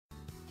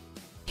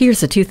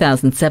Here's a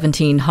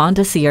 2017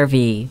 Honda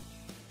CR-V.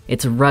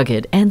 It's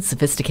rugged and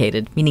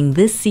sophisticated, meaning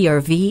this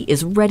CR-V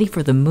is ready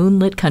for the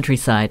moonlit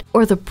countryside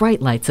or the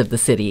bright lights of the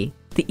city.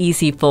 The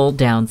easy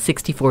fold-down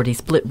 60/40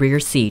 split rear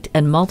seat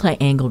and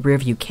multi-angle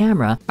rearview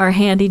camera are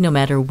handy no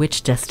matter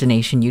which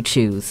destination you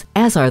choose,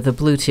 as are the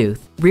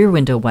Bluetooth, rear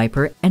window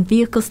wiper, and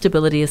vehicle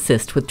stability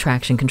assist with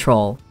traction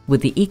control.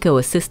 With the Eco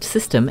Assist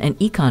system and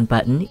Econ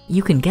button,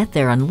 you can get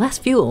there on less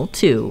fuel,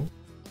 too.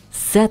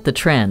 Set the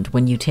trend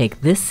when you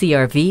take this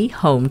CR-V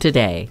home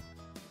today.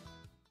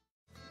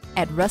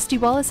 At Rusty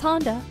Wallis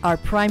Honda, our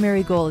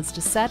primary goal is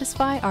to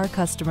satisfy our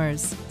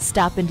customers.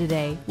 Stop in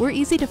today. We're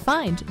easy to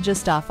find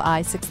just off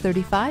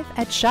I-635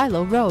 at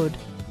Shiloh Road.